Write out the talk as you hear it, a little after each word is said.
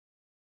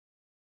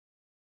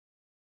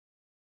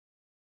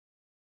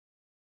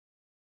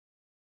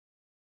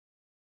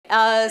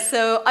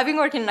So I've been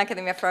working in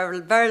academia for a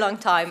very long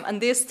time,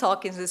 and this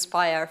talk is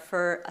inspired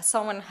for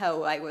someone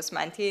who I was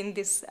mentoring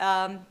this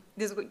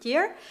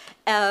year.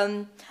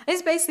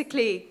 It's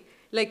basically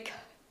like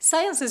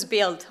science is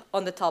built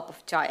on the top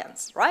of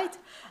giants, right?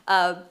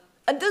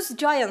 And those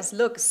giants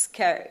look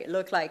scary,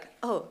 look like,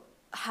 oh,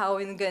 how are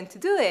we going to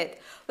do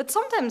it? But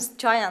sometimes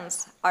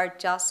giants are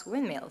just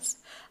windmills.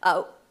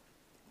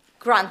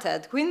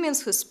 Granted,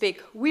 windmills who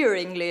speak weird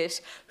English,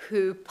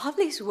 who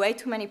publish way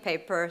too many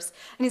papers,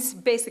 and it's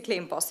basically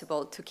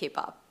impossible to keep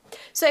up.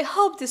 So I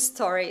hope this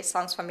story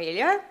sounds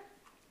familiar,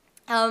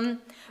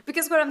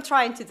 because what I'm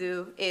trying to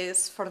do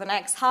is, for the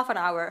next half an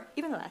hour,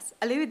 even less,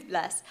 a little bit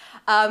less,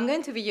 I'm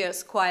going to be your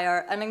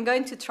squire, and I'm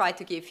going to try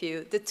to give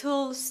you the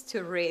tools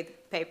to read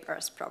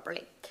papers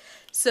properly.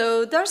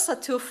 So there's a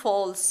two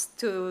folds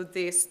to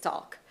this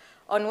talk.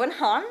 On one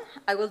hand,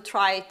 I will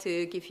try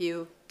to give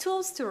you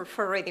tools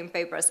for reading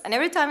papers. And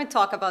every time I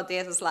talk about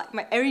this, it's like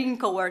my every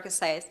coworker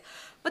says,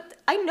 but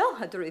I know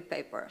how to read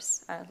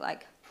papers. And I'm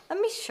like, let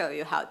me show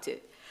you how to.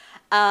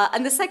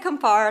 And the second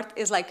part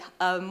is like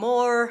a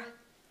more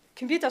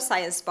computer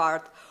science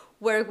part,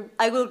 where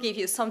I will give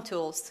you some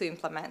tools to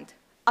implement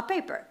a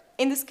paper.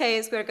 In this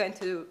case, we're going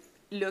to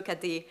look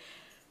at the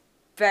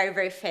very,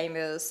 very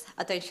famous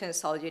attention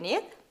is all you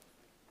need.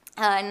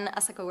 And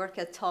as a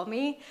coworker told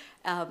me,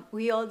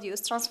 we all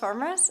use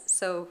transformers,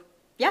 so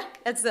yeah,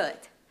 let's do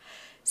it.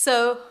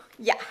 So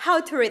yeah,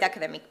 how to read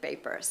academic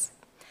papers.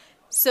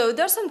 So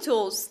there's some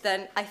tools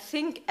that I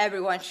think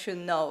everyone should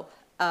know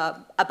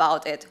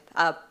about it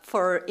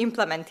for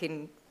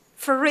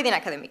reading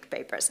academic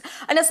papers.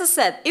 And as I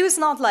said, it was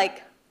not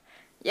like,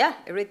 yeah,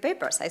 I read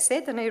papers. I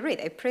sit and I read.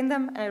 I print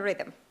them and I read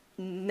them.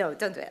 No,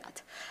 don't do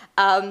that.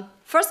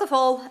 First of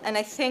all, and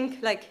I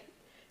think like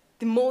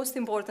the most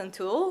important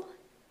tool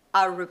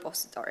are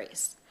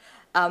repositories.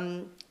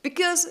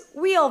 Because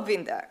we all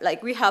been there.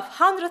 Like we have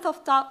hundreds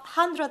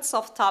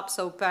of tabs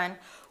open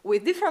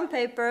with different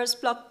papers,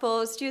 blog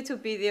posts,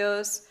 YouTube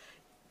videos,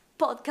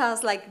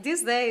 podcasts. Like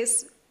these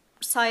days,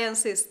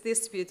 science is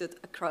distributed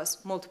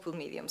across multiple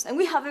mediums. And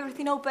we have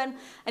everything open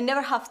and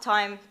never have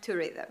time to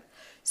read them.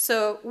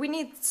 So we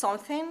need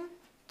something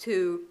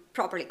to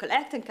properly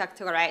collect and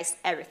categorize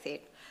everything.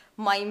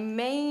 The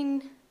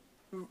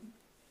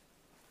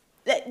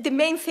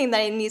main thing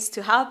that it needs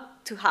to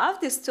have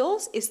these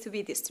tools is to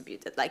be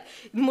distributed, like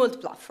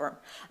multi-platform.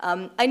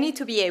 I need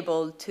to be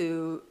able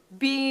to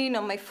be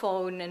on my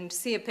phone and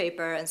see a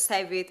paper and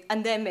save it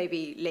and then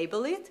maybe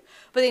label it,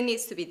 but it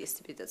needs to be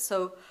distributed.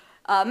 So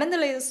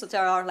Mendeley and Soter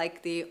are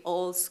like the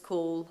old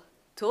school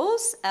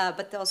tools,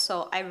 but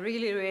also I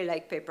really, really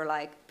like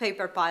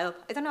paper pile.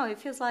 I don't know, it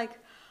feels like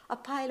a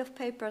pile of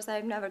papers that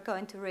I'm never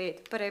going to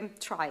read, but I'm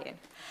trying.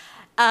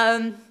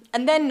 And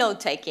then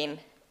note-taking.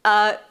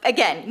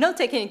 Again,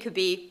 note-taking could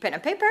be pen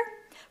and paper,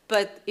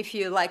 but if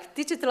you like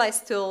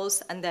digitalized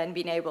tools and then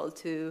being able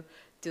to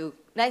do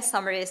nice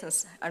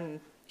summaries and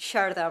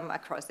share them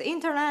across the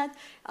internet,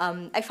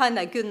 I find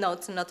that good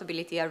notes and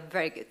notability are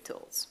very good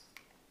tools.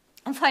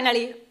 And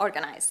finally,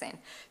 organizing.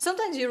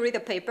 Sometimes you read a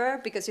paper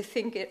because you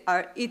think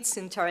it's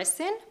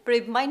interesting, but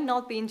it might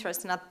not be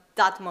interesting at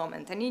that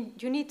moment, and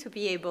you need to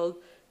be able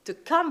to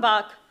come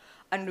back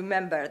and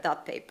remember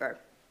that paper.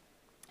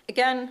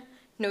 Again,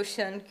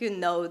 Notion, good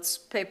notes,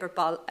 paper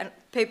pile,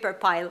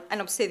 and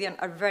Obsidian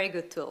are very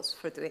good tools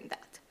for doing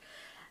that.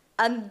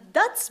 And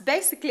that's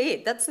basically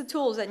it. That's the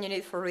tools that you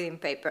need for reading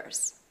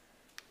papers.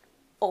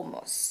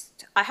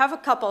 Almost. I have a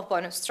couple of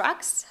bonus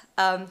tracks.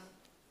 The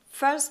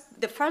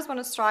first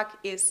bonus track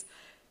is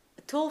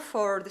a tool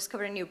for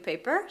discovering new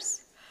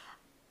papers.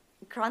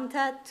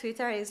 Granted,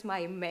 Twitter is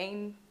my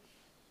main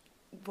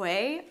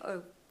way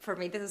for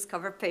me to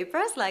discover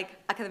papers. Like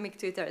academic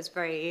Twitter is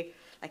very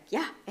like,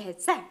 yeah,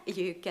 it's there.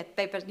 You get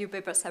new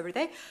papers every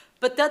day.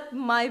 But that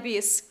might be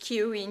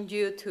skewing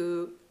you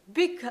to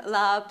big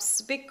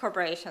labs, big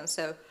corporations.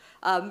 So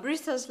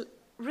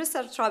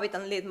Research Rabbit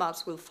and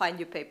Leadmaps will find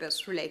you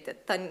papers related,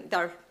 and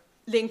they're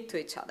linked to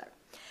each other.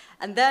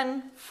 And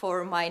then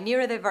for my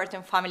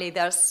neurodivergent family,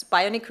 there's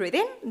bionic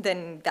reading.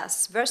 Then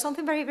that's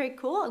something very, very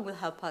cool and will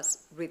help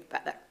us read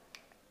better.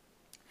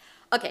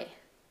 Okay,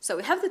 so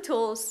we have the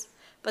tools,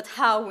 but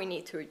how we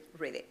need to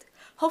read it.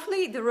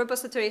 Hopefully, the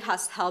repository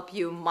has helped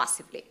you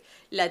massively.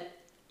 Like,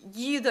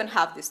 you don't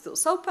have these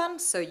tools open,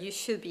 so you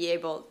should be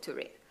able to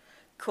read.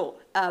 Cool.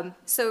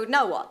 So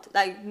now what?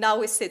 Like, now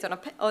we sit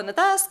on a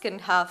desk and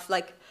have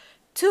like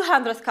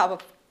 200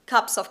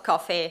 cups of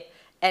coffee,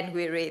 and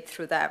we read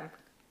through them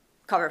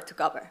cover to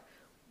cover.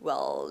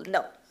 Well,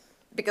 no,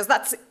 because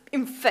that's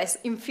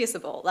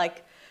infeasible.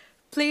 Like,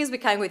 please be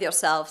kind with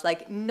yourself.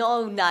 Like,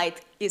 no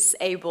knight is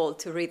able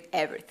to read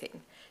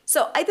everything.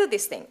 So I do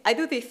this thing. I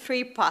do the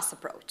 3-pass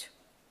approach.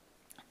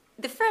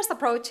 The first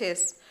approach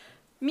is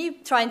me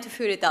trying to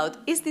figure it out.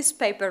 Is this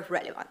paper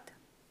relevant?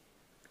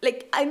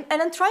 Like,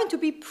 I'm trying to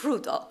be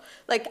brutal.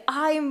 Like,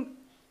 I'm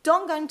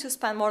not going to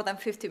spend more than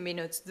 15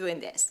 minutes doing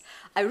this.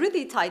 I read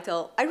the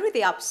title, I read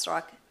the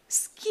abstract,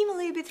 skim a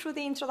little bit through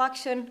the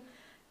introduction,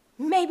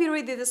 maybe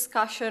read the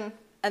discussion,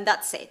 and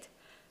that's it.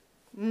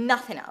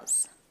 Nothing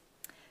else.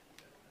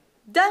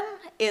 then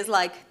is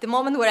like the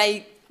moment where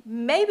I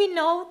maybe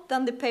know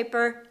that the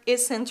paper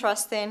is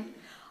interesting.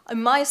 I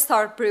might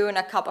start brewing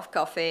a cup of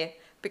coffee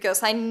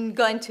because I'm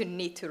going to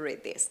need to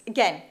read this.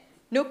 Again,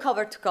 no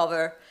cover to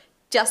cover,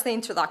 just the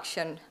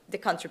introduction, the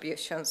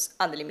contributions,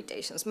 and the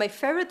limitations. My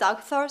favorite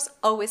authors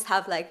always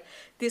have like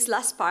this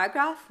last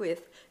paragraph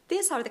with,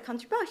 these are the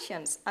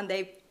contributions, and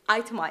they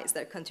itemize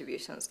their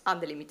contributions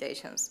and the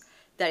limitations.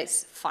 That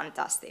is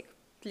fantastic.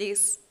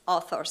 Please,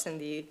 authors in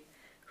the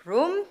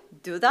room,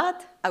 do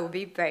that. I would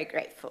be very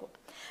grateful.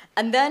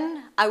 And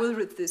then I will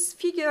read these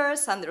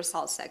figures and the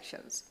results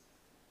sections.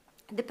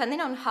 Depending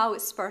on how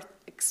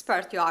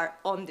expert you are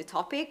on the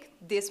topic,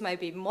 this might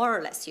be more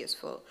or less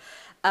useful.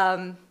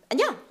 And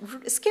yeah,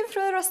 skim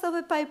through the rest of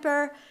the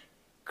paper,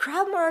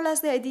 grab more or less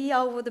the idea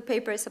of what the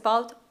paper is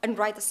about, and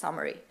write a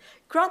summary.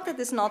 Granted,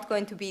 it's not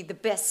going to be the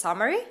best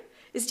summary.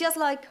 It's just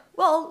like,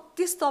 well,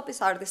 these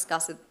topics are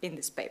discussed in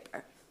this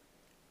paper.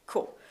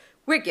 Cool,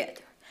 we're good.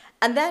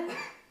 And then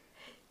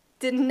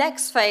the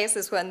next phase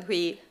is when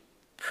we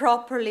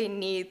properly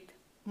need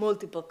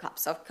multiple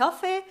cups of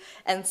coffee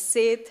and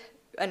sit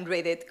and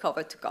read it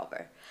cover to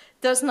cover.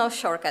 There's no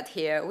shortcut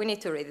here. We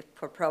need to read it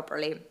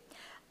properly.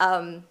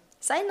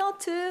 Say not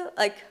to,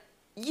 like,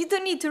 you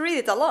don't need to read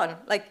it alone.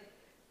 Like,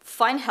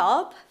 find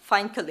help,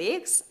 find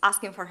colleagues.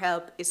 Asking for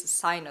help is a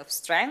sign of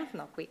strength,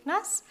 not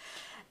weakness.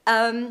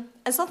 And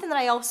something that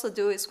I also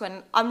do is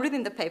when I'm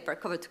reading the paper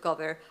cover to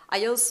cover,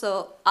 I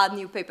also add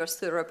new papers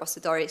to the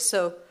repository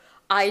so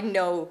I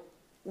know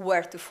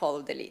where to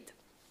follow the lead.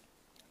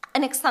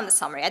 And extend the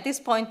summary. At this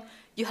point,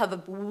 you have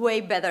a way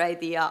better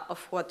idea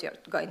of what you're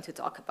going to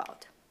talk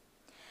about.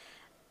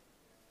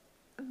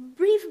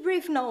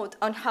 Brief note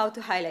on how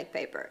to highlight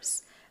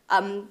papers.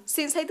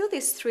 Since I do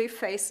this 3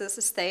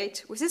 phases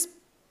stage, which is,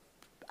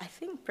 I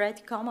think,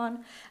 pretty common,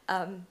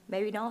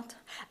 maybe not,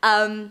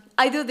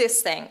 I do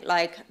this thing,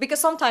 like,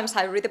 because sometimes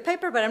I read the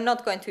paper, but I'm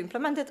not going to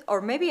implement it,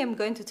 or maybe I'm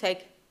going to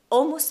take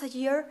almost a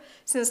year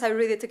since I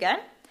read it again.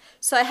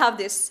 So I have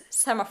this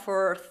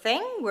semaphore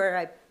thing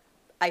where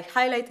I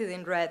highlighted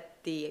in red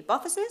the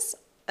hypothesis,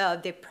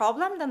 the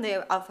problem that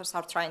the authors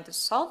are trying to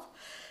solve.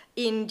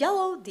 In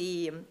yellow,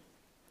 the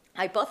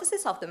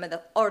hypothesis of the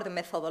method or the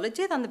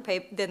methodology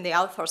that the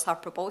authors are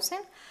proposing.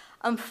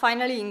 And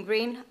finally, in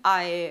green,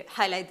 I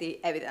highlight the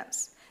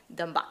evidence,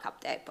 then back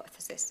up the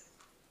hypothesis.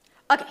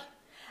 Okay,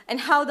 and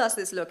how does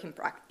this look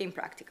in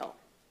practical?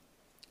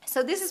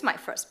 So this is my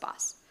first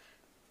pass.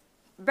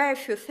 Very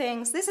few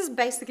things. This is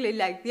basically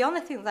like the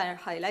only things that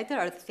are highlighted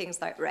are the things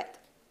that I read.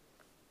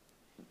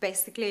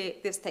 Basically,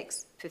 this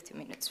takes 15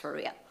 minutes for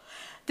real.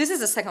 This is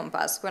the second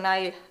pass, when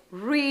I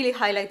really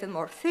highlighted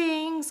more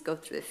things, go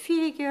through the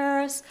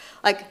figures.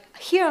 Like,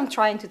 here I'm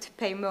trying to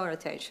pay more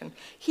attention.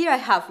 Here I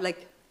have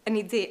like an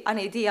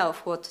idea of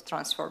what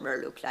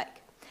transformer look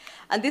like.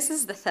 And this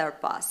is the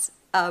third pass.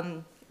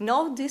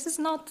 No, this is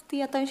not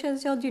the attention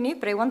that you need,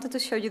 but I wanted to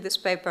show you this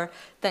paper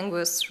that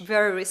was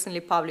very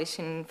recently published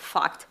in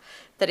Fact,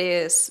 that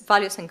is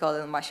values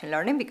encoded in machine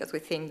learning, because we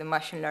think the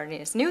machine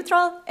learning is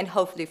neutral, and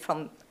hopefully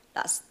from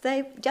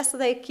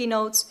yesterday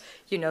keynotes,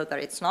 you know that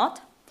it's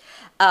not.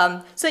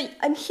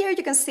 And here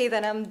you can see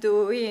that I'm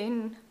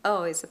doing,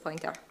 oh, it's a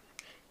pointer.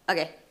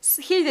 Okay,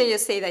 so here you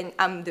see that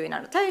I'm doing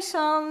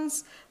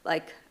annotations,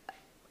 like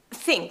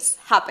things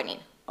happening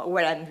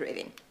where I'm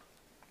reading.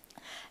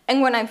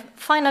 And when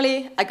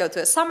I go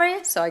to a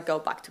summary, so I go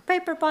back to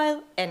paper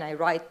pile and I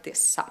write this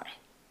summary.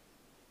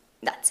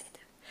 That's it.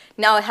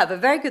 Now I have a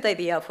very good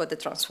idea of what the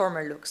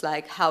transformer looks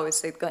like, how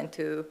is it going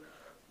to,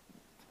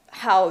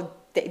 how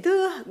they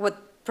do,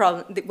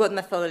 what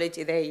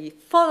methodology they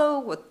follow,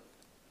 what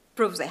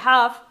proofs they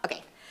have.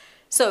 Okay,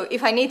 so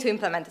if I need to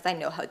implement it, I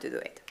know how to do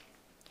it.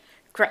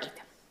 Great.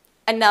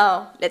 And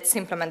now let's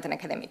implement an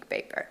academic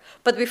paper.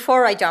 But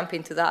before I jump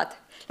into that,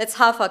 let's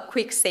have a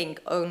quick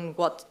think on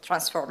what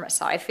transformers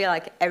are. I feel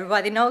like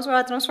everybody knows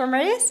what a transformer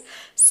is,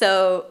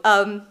 so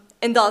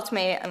indulge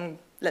me and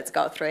let's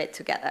go through it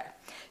together.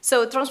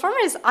 So transformer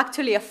is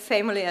actually a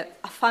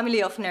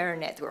family of neural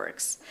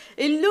networks.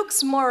 It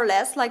looks more or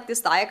less like this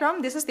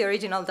diagram. This is the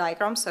original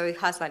diagram, so it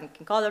has an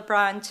encoder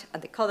branch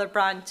and decoder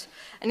branch.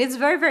 And it's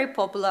very, very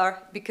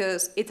popular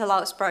because it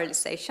allows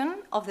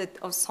parallelization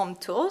of some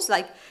tools.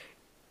 Like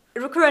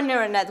recurrent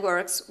neural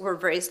networks were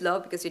very slow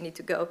because you need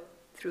to go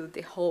through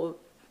the whole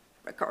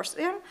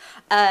recursion.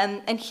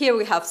 And here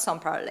we have some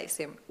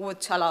parallelism,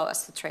 which allow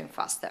us to train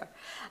faster.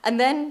 And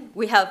then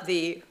we have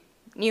the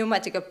new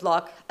magical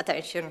block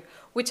attention,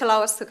 which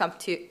allow us to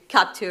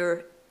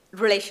capture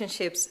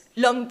relationships,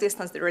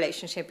 long-distance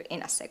relationship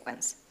in a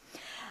sequence.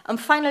 And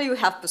finally, we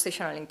have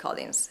positional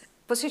encodings.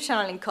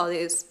 Positional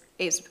encodings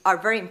are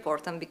very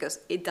important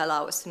because it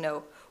allows us to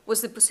know what's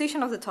the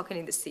position of the token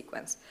in the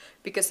sequence.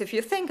 Because if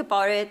you think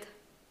about it,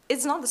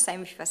 it's not the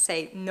same if I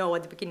say no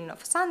at the beginning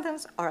of a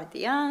sentence or at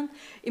the end.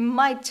 It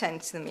might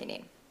change the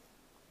meaning.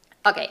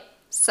 Okay,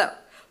 so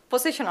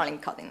positional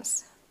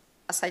encodings.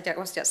 As I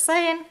was just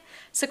saying,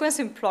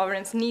 sequencing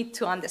problems need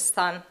to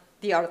understand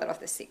the order of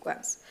the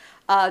sequence.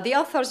 The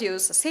authors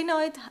use a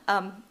sinusoid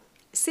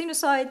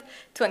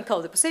to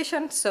encode the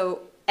position,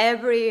 so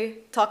every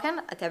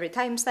token, at every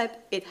time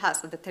step, it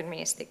has a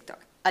deterministic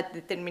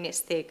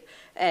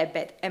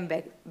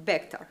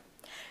vector.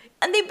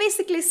 And they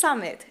basically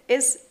sum it.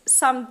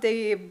 Sum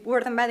the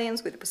word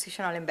embeddings with the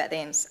positional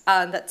embeddings,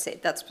 and that's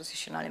it. That's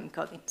positional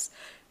encodings.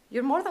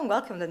 You're more than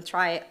welcome to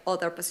try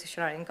other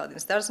positional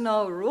encodings. There's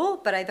no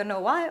rule, but I don't know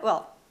why.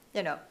 Well,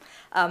 you know,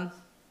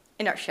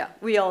 inertia.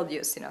 We all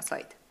use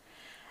sinusoid.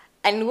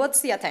 And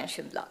what's the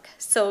attention block?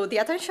 So the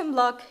attention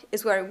block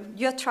is where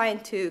you're trying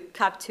to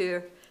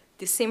capture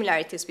the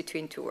similarities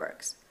between two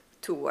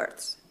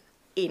words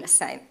in a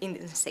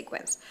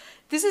sequence.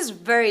 This is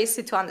very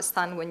easy to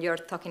understand when you're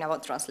talking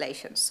about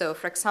translation. So,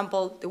 for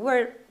example, the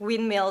word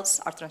windmills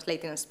are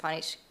translated in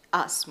Spanish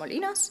as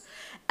molinos,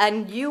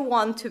 and you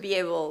want to be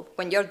able,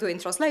 when you're doing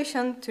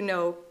translation, to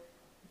know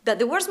that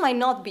the words might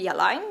not be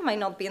aligned, might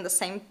not be in the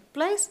same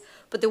place,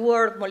 but the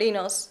word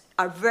molinos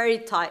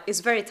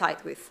is very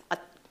tight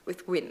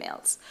with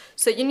windmills.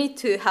 So you need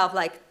to have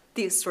like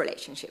this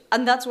relationship,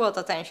 and that's what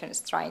attention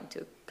is trying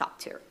to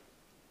capture.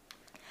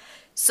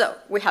 So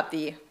we have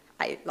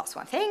I lost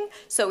one thing.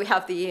 So we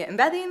have the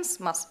embeddings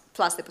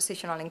plus the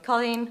positional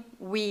encoding.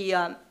 We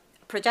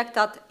project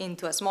that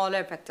into a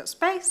smaller vector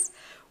space.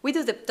 We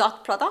do the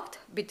dot product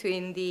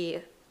between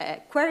the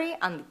query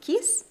and the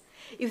keys.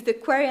 If the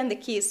query and the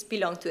keys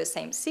belong to the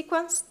same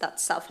sequence,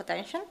 that's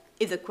self-attention.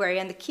 If the query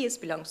and the keys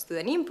belongs to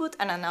an input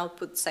and an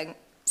output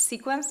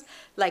sequence,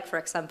 like, for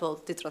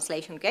example, the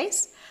translation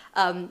case,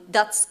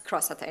 that's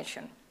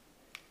cross-attention.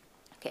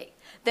 Okay.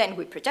 Then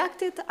we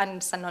project it, and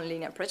it's a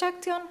nonlinear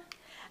projection.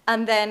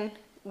 And then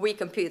we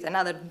compute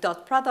another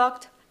dot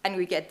product, and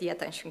we get the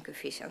attention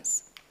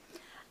coefficients.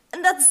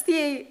 And that's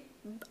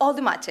all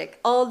the magic,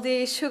 all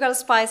the sugar,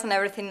 spice, and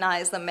everything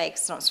nice that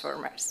makes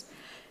transformers.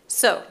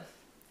 So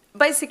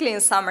basically,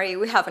 in summary,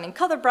 we have an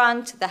encoder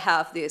branch that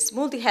have this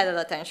multi-headed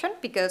attention,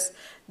 because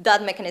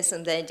that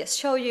mechanism that I just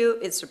showed you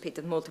is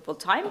repeated multiple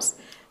times.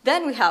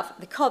 Then we have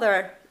the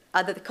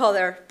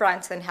decoder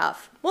branch then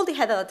have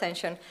multi-headed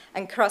attention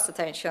and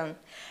cross-attention,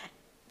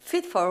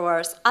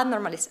 feed-forwards,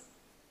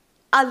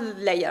 add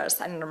layers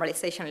and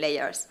normalization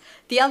layers.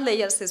 The add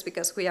layers is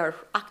because we are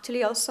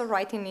actually also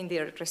writing in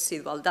the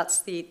residual. That's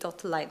the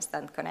dotted lines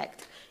that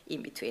connect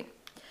in between.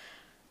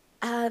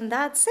 And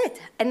that's it.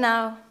 And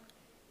now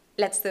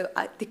let's do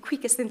the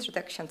quickest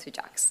introduction to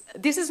JAX.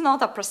 This is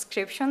not a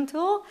prescription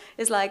tool.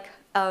 It's like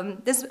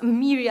there's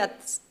myriad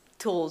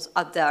tools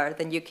out there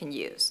that you can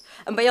use.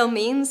 And by all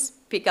means,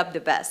 pick up the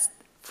best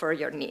for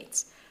your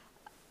needs.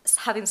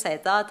 Having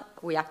said that,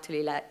 we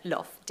actually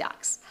love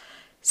JAX.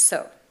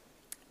 So,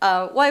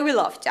 why we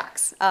love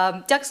JAX?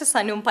 JAX is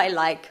a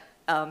NumPy-like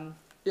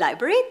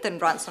library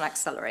that runs on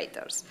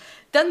accelerators.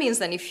 That means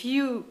that if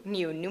you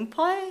knew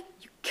NumPy,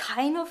 you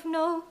kind of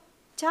know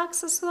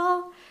JAX as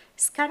well.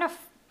 It's kind of,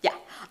 yeah.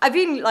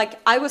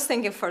 I was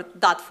thinking for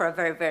that for a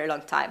very, very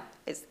long time.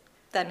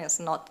 That is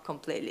not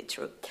completely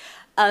true.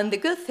 And the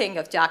good thing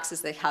of JAX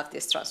is they have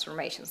these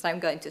transformations I'm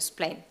going to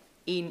explain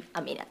in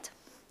a minute.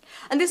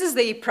 And this is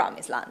the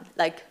promised land.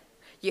 Like,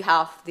 you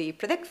have the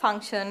predict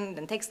function,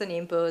 then takes the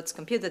inputs,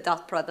 compute the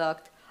dot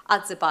product,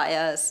 adds the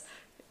bias,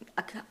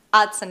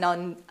 adds a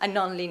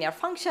nonlinear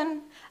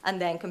function,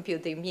 and then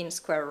compute the mean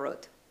square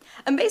root.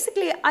 And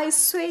basically, I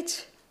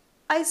switch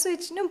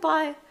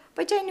NumPy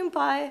by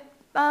JNumPy,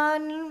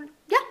 and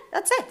yeah,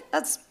 that's it.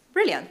 That's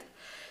brilliant.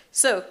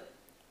 So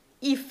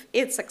if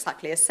it's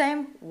exactly the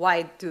same,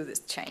 why do this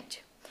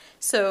change?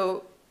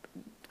 So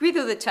we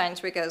do the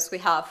change because we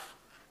have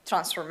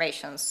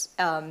transformations.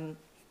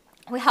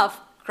 We have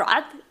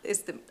grad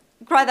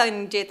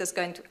and JIT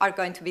are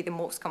going to be the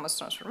most common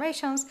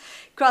transformations.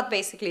 Grad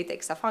basically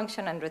takes a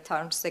function and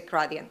returns the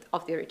gradient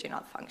of the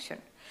original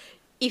function.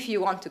 If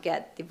you want to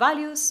get the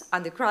values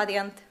and the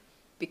gradient,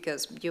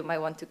 because you might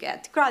want to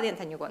get the gradient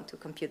and you want to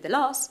compute the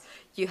loss,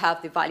 you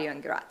have the value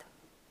and grad.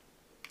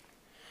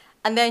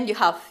 And then you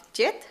have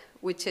JIT,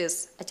 which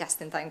is a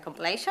just-in-time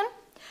compilation.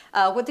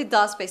 What it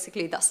does,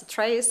 basically, does a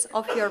trace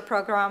of your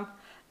program,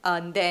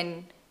 and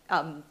then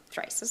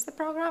traces the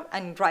program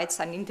and writes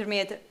an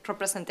intermediate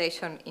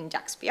representation in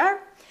JAX-PR.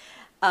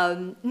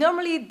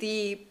 Normally,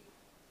 the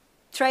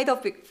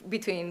trade-off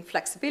between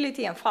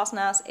flexibility and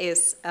fastness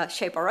is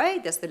shape array.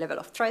 That's the level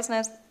of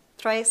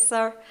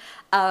tracer,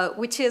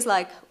 which is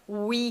like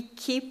we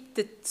keep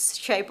the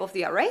shape of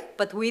the array,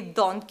 but we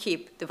don't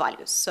keep the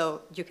values.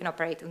 So you can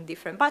operate on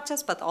different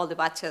batches, but all the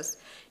batches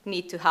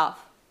need to have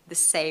the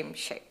same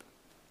shape.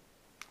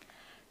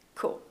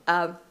 Cool.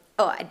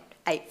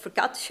 I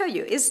forgot to show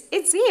you.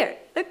 It's here.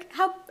 Look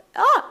how,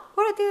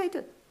 what did I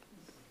do?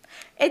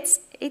 It's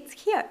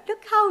here.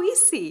 Look how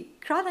easy,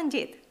 grad and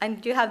JIT.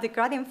 And you have the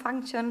gradient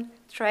function,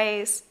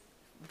 trace,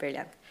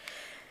 brilliant.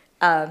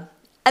 And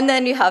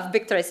then you have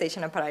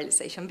vectorization and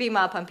parallelization.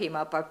 BMAP and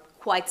PMAP are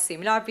quite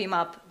similar.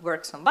 BMAP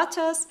works on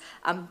batches,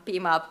 and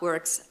PMAP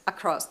works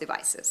across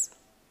devices,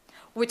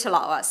 which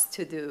allow us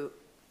to do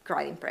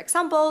gradient per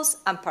examples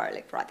and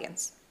parallel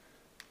gradients.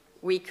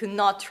 We could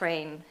not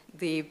train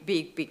the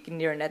big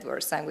neural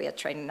networks that we are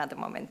training at the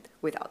moment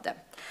without them.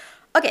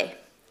 Okay,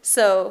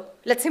 So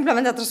let's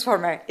implement a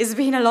transformer. It's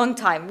been a long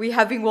time. We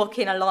have been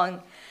walking a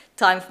long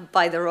time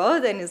by the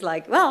road, and it's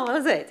like, well, what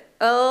was it?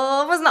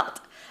 Oh, it was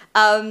not.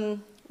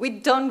 We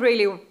don't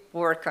really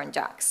work on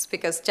JAX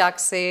because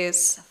JAX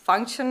is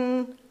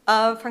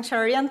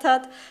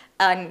function-oriented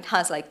and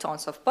has like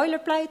tons of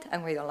boilerplate,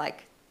 and we don't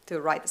like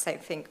to write the same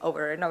thing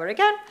over and over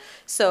again.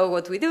 So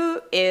what we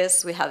do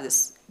is we have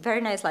this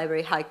very nice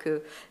library,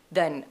 Haiku,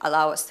 then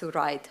allow us to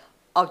write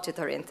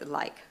object-oriented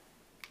like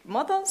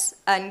models,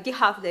 and you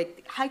have the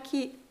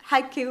Haiku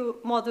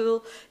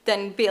module,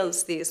 then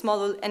builds this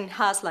model and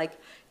has like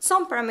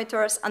some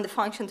parameters and the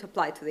function to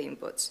apply to the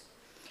inputs.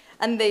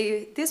 And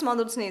these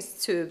models need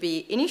to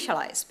be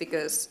initialized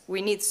because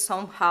we need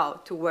somehow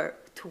to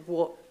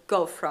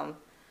go from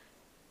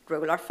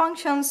regular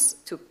functions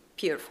to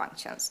pure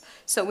functions.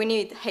 So we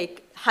need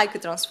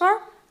Haiku transform,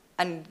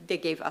 and they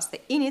gave us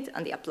the init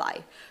and the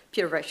apply,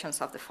 pure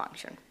versions of the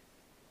function.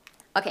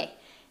 Okay,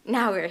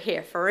 now we're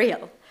here for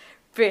real.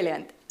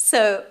 Brilliant.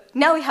 So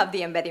now we have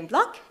the embedding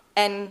block,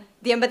 and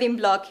the embedding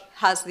block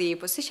has the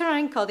positional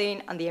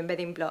encoding and the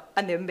embedding block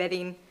and the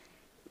embedding,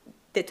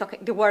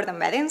 the word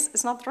embeddings.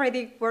 It's not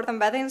really word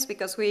embeddings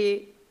because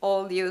we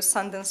all use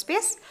sentence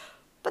piece,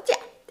 but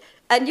yeah.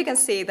 And you can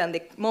see then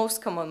the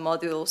most common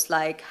modules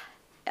like,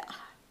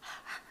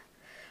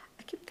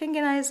 I keep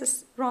thinking I use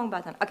this wrong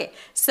button. Okay,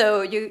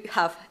 so you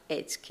have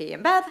HK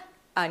embed,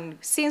 and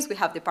since we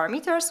have the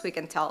parameters, we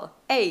can tell,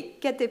 hey,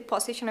 get the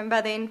position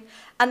embedding,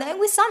 and then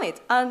we sum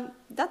it, and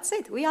that's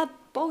it. We add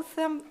both of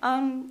them,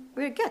 and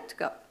we're good to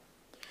go.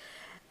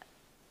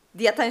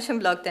 The attention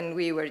block that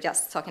we were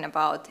just talking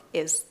about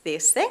is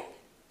this thing.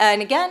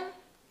 And again,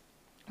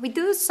 we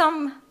do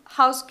some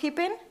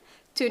housekeeping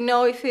to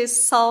know if it's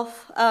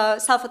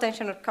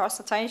self-attention or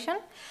cross-attention.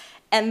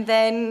 And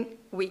then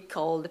we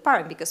call the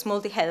parent, because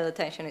multi-headed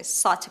attention is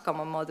such a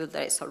common module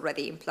that is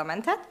already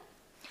implemented.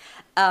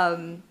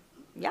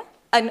 Yeah,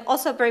 and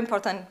also very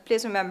important,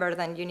 please remember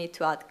that you need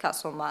to add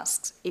casual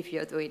masks if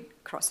you're doing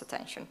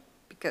cross-attention,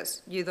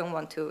 because you don't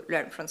want to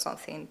learn from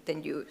something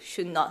that you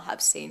should not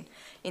have seen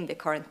in the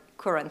current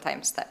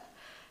time step.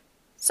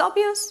 It's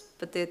obvious,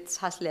 but it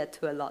has led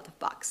to a lot of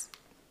bugs.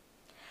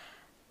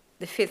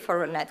 The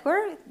feed-forward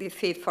network, the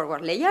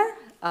feed-forward layer,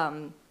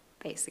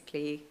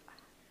 basically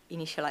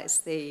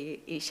initialize the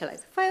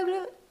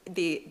variable,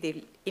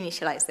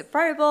 initialize the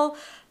variable,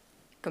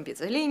 computes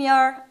the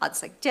linear,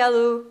 adds like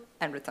yellow,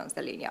 and returns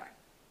the linear.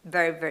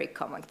 Very, very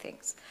common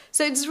things.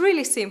 So it's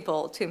really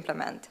simple to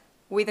implement.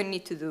 We don't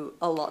need to do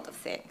a lot of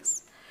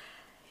things.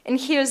 And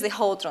here's the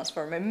whole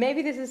transformer.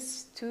 Maybe this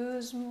is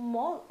too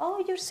small.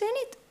 Oh, you're seeing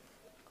it?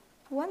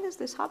 When does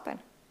this happen?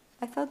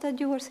 I thought that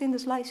you were seeing the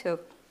slideshow.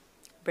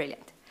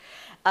 Brilliant.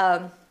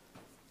 Yeah,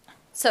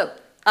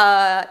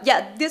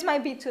 this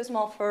might be too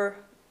small for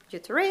you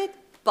to read,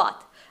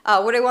 but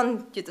what I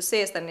want you to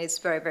see is that it's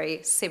very,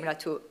 very similar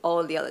to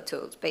all the other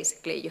tools.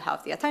 Basically, you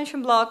have the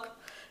attention block,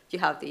 you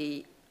have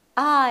the,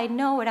 I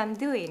know what I'm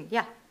doing.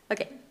 Yeah,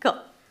 okay,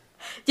 cool.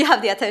 You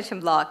have the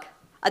attention block,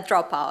 a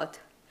dropout,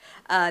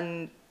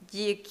 and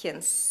you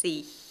can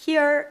see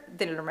here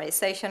the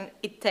normalization.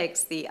 It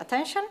takes the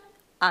attention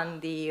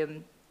and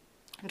the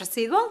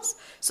residuals,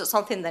 so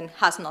something that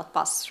has not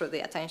passed through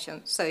the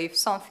attention. So if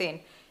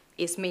something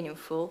is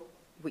meaningful,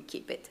 we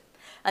keep it.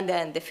 And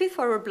then the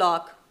feed-forward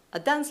block, a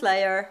dense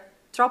layer,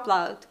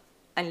 dropout,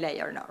 and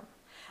layer norm.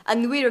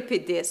 And we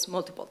repeat this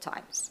multiple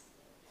times.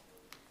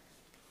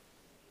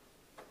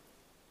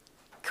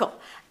 Cool.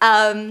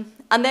 And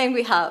then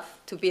we have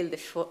to build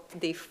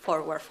the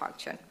forward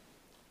function.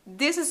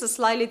 This is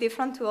slightly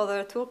different to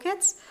other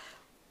toolkits,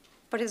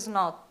 but it's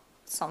not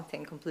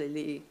something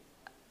completely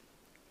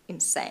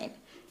insane.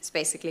 It's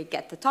basically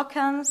get the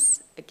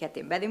tokens, get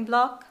the embedding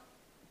block,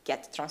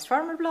 get the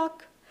transformer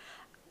block,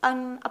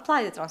 and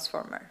apply the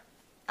transformer.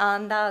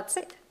 And that's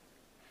it.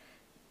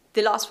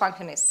 The last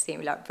function is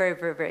similar, very,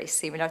 very, very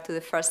similar to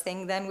the first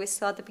thing that we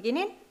saw at the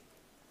beginning.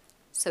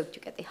 So you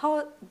get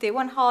the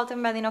one hot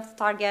embedding of the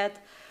target.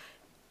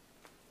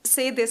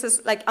 See, this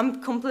is like,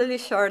 I'm completely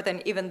sure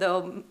that even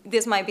though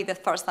this might be the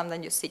first time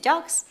that you see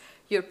JAX,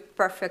 you're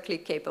perfectly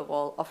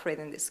capable of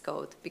reading this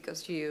code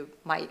because you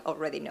might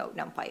already know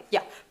NumPy.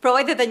 Yeah,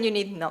 provided that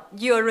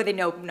you already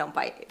know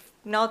NumPy. If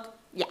not,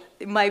 yeah,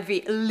 it might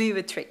be a little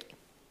bit tricky.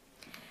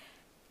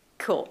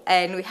 Cool,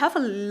 and we have a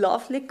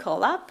lovely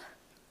collab.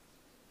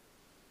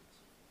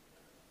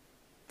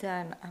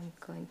 Then I'm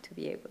going to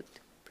be able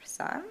to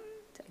present.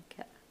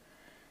 Okay.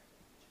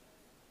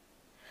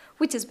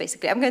 Which is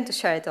basically, I'm going to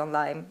share it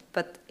online,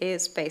 but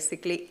it's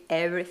basically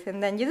everything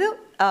that you do.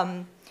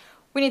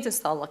 We need to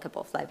install a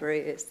couple of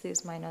libraries.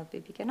 This might not be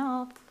big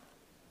enough.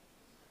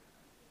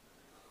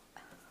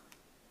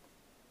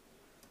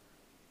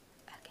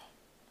 Okay.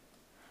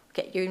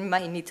 Okay, you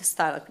might need to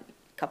install a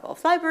couple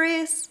of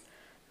libraries.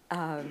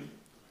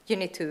 You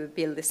need to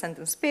build the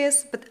sentence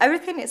piece, but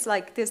everything is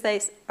like these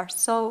days are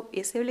so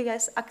easily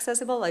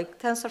accessible. Like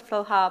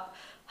TensorFlow Hub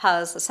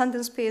has a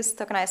sentence piece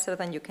tokenizer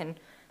that you can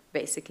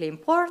basically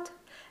import,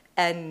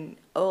 and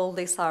all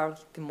these are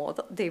the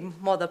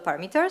model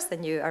parameters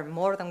that you are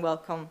more than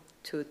welcome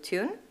to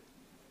tune.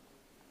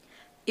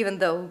 even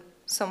though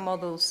some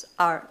models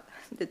are,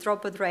 the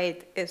droplet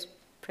rate is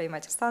pretty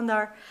much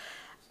standard.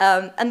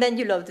 And then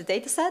you load the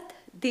dataset.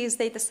 This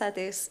dataset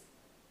is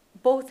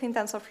both in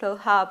TensorFlow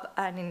Hub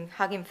and in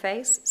Hugging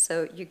Face,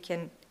 so you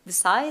can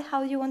decide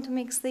how you want to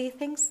mix the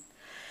things.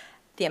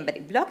 The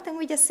embedding block that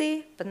we just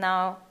see, but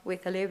now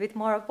with a little bit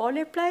more of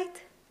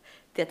boilerplate.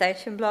 The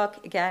attention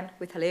block, again,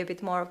 with a little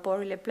bit more of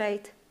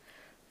boilerplate.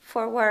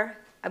 Forward,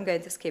 I'm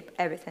going to skip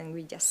everything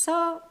we just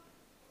saw.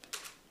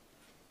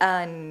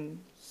 And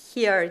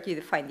here you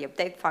define the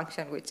update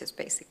function, which is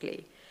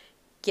basically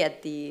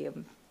get the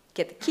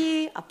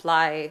key,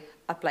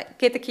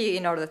 get the key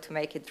in order to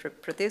make it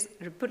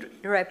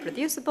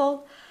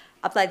reproducible,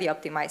 apply the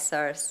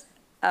optimizers,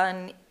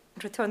 and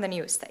return the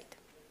new state.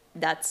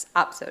 That's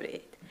absolutely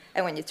it.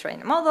 And when you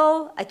train a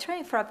model, I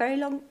train for a very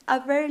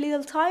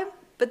little time,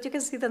 but you can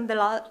see that the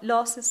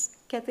loss is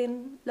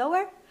getting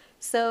lower.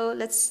 So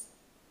let's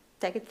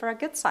take it for a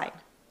good sign.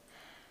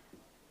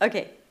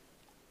 Okay,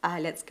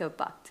 let's go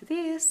back to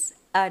this.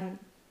 And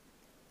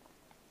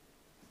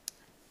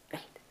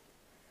right.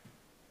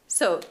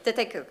 So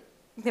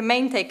the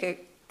main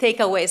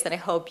takeaways that I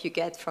hope you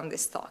get from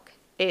this talk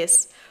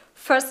is,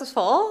 first of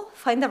all,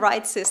 find the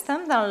right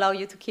system that allow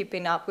you to keep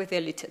up with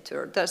the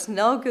literature. There's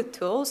no good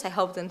tools. I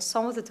hope that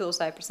some of the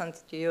tools I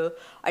presented to you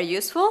are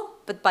useful,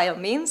 but by all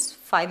means,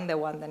 find the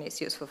one that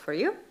is useful for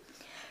you.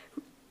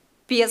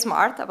 Be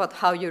smart about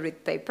how you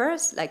read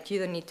papers. Like, you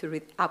don't need to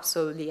read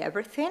absolutely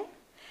everything.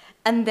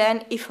 And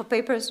then, if a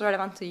paper is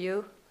relevant to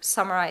you,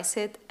 summarize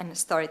it and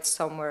store it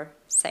somewhere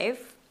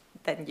safe.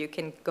 Then you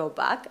can go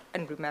back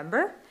and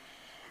remember.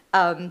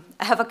 I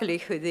have a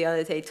colleague who the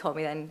other day told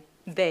me that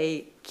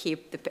they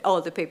keep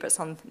all the papers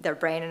on their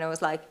brain, and I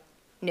was like,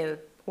 no,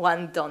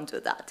 don't do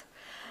that.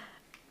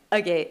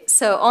 Okay,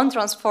 so on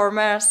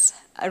transformers,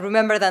 I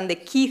remember that the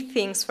key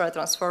things for a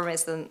transformer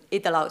is that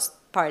it allows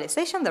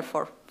parallelization,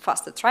 therefore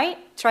faster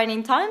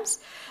training times.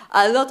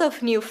 A lot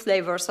of new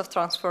flavors of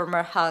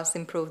transformer has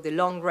improved the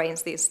long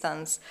range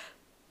distance,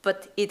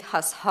 but it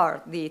has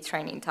hurt the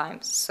training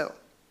times, so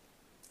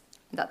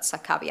that's a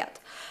caveat.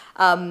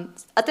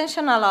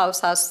 Attention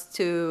allows us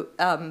to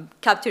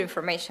capture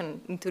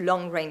information into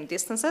long-range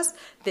distances.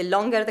 The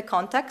longer the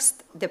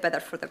context, the better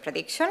for the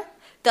prediction.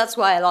 That's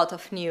why a lot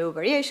of new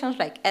variations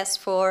like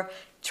S4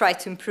 try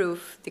to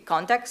improve the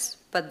context,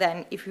 but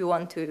then if you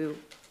want to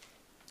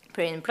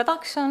put it in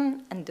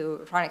production and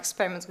run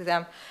experiments with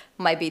them,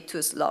 might be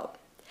too slow.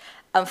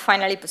 And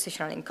finally,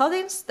 positional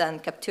encodings, then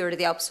capture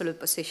the absolute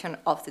position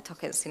of the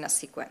tokens in a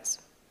sequence.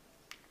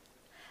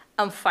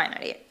 And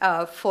finally,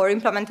 for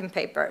implementing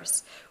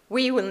papers,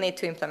 we will need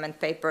to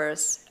implement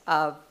papers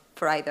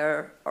for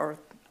either our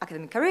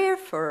academic career,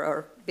 for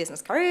our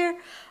business career.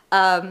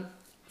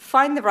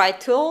 Find the right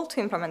tool to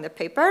implement the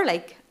paper.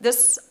 Like,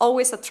 there's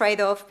always a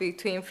trade-off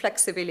between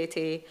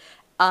flexibility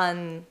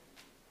and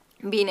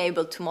being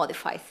able to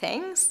modify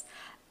things.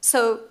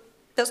 So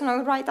there's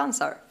no right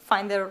answer.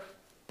 Find the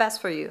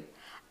best for you.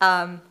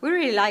 We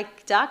really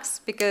like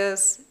JAX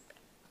because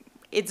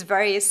it's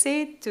very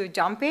easy to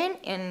jump in,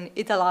 and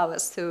it allows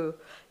us to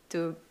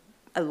do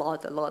a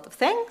lot of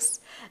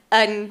things.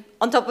 And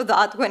on top of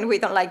that, when we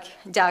don't like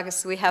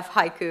JAX, we have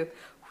Haiku,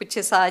 which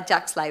is a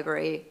JAX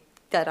library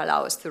that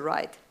allows us to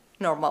write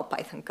normal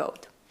Python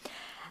code.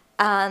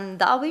 And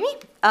that'll be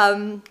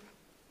me.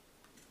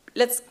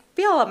 Let's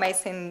build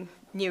amazing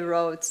new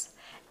roads.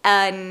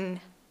 And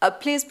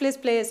please, please,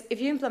 please, if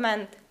you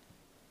implement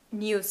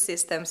new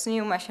systems,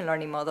 new machine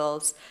learning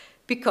models,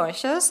 be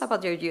conscious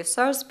about your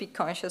users, be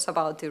conscious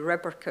about the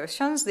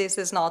repercussions. This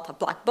is not a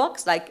black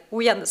box. Like,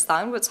 we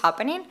understand what's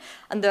happening,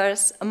 and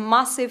there's a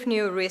massive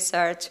new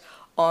research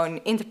on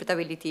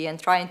interpretability and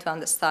trying to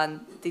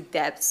understand the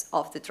depths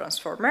of the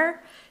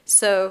transformer.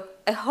 So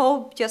I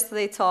hope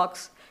yesterday's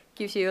talks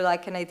gives you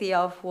like an idea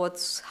of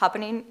what's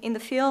happening in the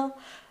field,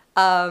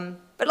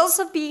 but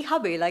also be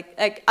happy.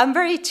 Like I'm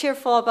very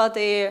cheerful about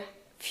the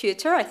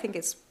future. I think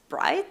it's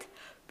bright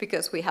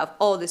because we have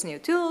all these new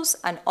tools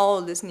and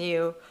all this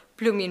new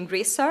blooming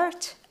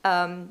research.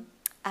 And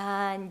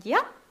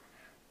yeah,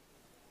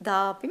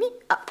 that'll be me.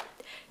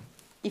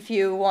 If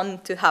you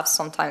want to have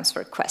some time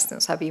for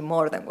questions, I'll be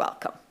more than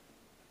welcome.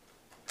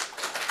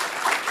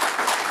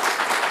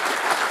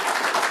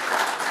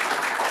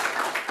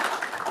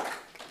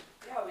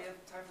 Yeah, we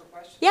have time for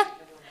questions. Yeah.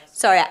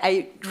 Sorry,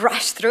 I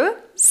rushed through,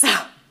 so.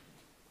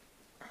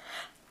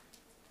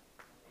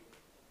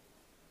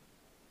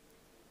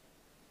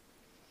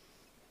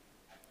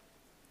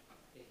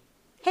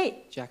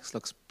 Hey. JAX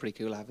looks pretty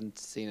cool. I haven't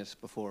seen it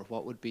before.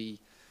 What would be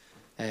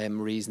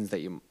reasons that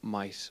you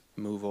might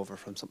move over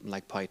from something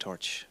like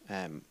PyTorch,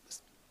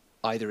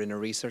 either in a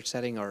research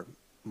setting or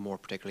more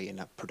particularly in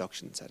a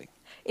production setting?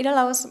 It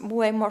allows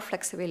way more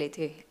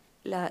flexibility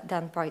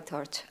than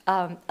PyTorch.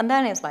 And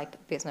then it's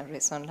like business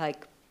reason,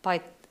 like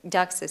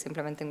JAX is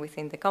implementing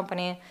within the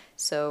company,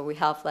 so we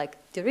have like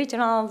the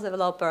regional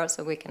developers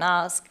that we can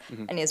ask,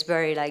 and it's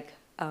very like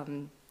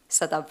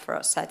set up for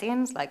our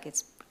settings. Like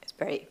it's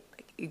very,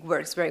 it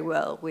works very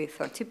well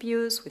with our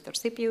TPUs, with our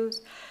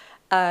CPUs,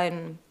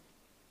 and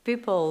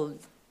people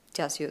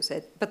just use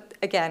it. But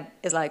again,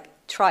 it's like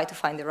try to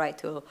find the right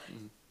tool.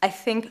 I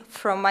think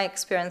from my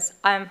experience,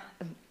 I'm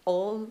an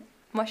old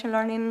machine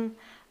learning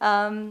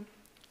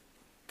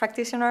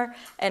practitioner,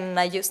 and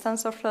I used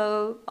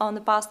TensorFlow on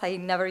the past. I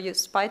never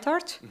used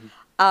PyTorch.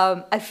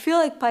 I feel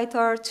like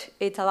PyTorch,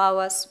 it allows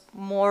us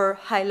more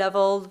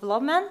high-level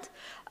development.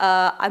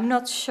 I'm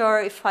not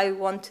sure if I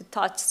want to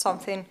touch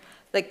something,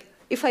 like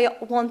if I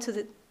want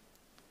to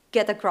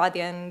get a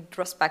gradient with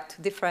respect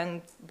to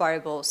different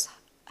variables,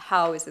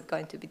 how is it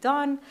going to be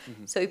done?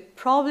 So it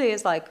probably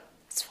is like,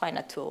 let's find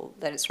a tool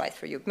that is right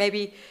for you.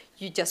 Maybe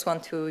you just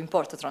want to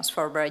import a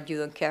transformer, you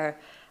don't care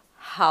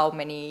how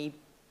many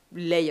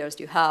layers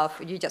you have,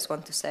 you just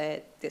want to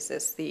say, this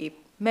is the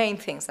main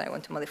things that I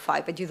want to modify,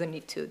 but you don't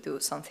need to do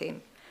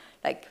something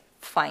like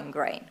fine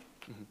grain.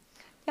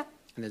 Yeah.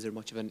 And is there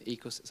much of an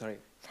ecosystem? Sorry.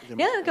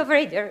 Yeah, go for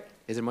it.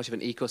 Is there much of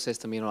an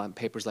ecosystem? You know, on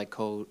papers like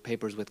code,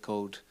 papers with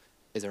code.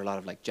 Is there a lot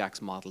of like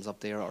JAX models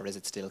up there, or is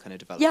it still kind of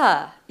developing?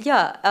 Yeah.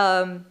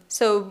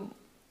 So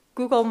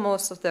Google,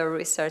 most of their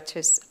research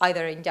is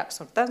either in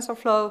JAX or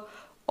TensorFlow.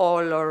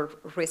 All our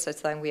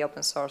research that we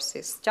open source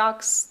is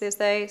JAX these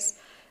days.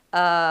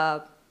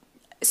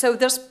 So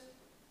there's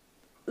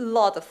a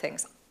lot of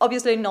things.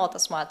 Obviously not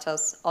as much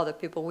as other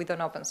people. We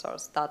don't open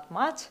source that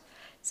much,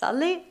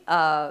 sadly,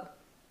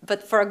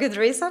 but for a good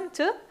reason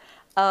too.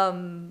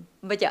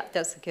 But yeah,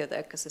 there's a good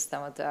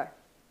ecosystem out there.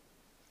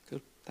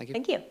 Cool, thank you.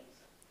 Thank you.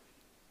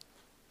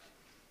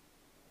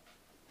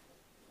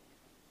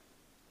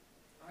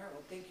 All right,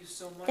 well, thank you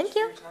so much Thank for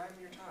you. your time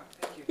and your talk.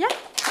 Thank you.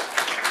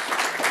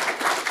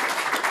 Yeah.